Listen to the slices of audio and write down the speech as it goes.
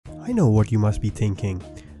I know what you must be thinking.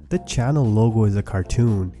 The channel logo is a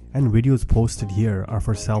cartoon and videos posted here are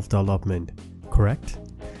for self-development, correct?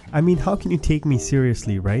 I mean, how can you take me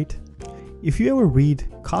seriously, right? If you ever read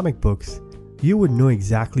comic books, you would know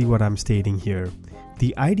exactly what I'm stating here.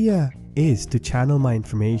 The idea is to channel my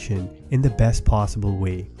information in the best possible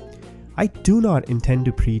way. I do not intend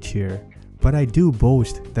to preach here, but I do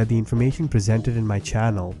boast that the information presented in my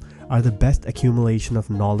channel are the best accumulation of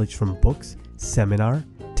knowledge from books, seminar,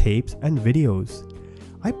 tapes, and videos.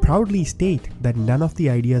 I proudly state that none of the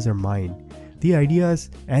ideas are mine. The ideas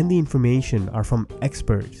and the information are from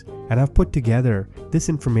experts, and I've put together this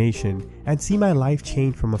information and see my life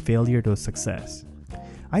change from a failure to a success.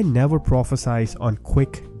 I never prophesize on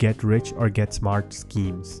quick get rich or get smart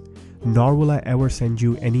schemes, nor will I ever send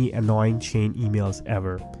you any annoying chain emails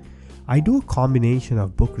ever. I do a combination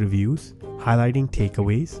of book reviews, highlighting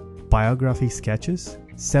takeaways, biography sketches,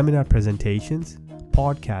 seminar presentations,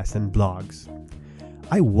 podcasts, and blogs.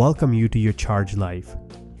 I welcome you to your charged life.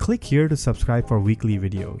 Click here to subscribe for weekly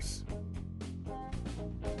videos.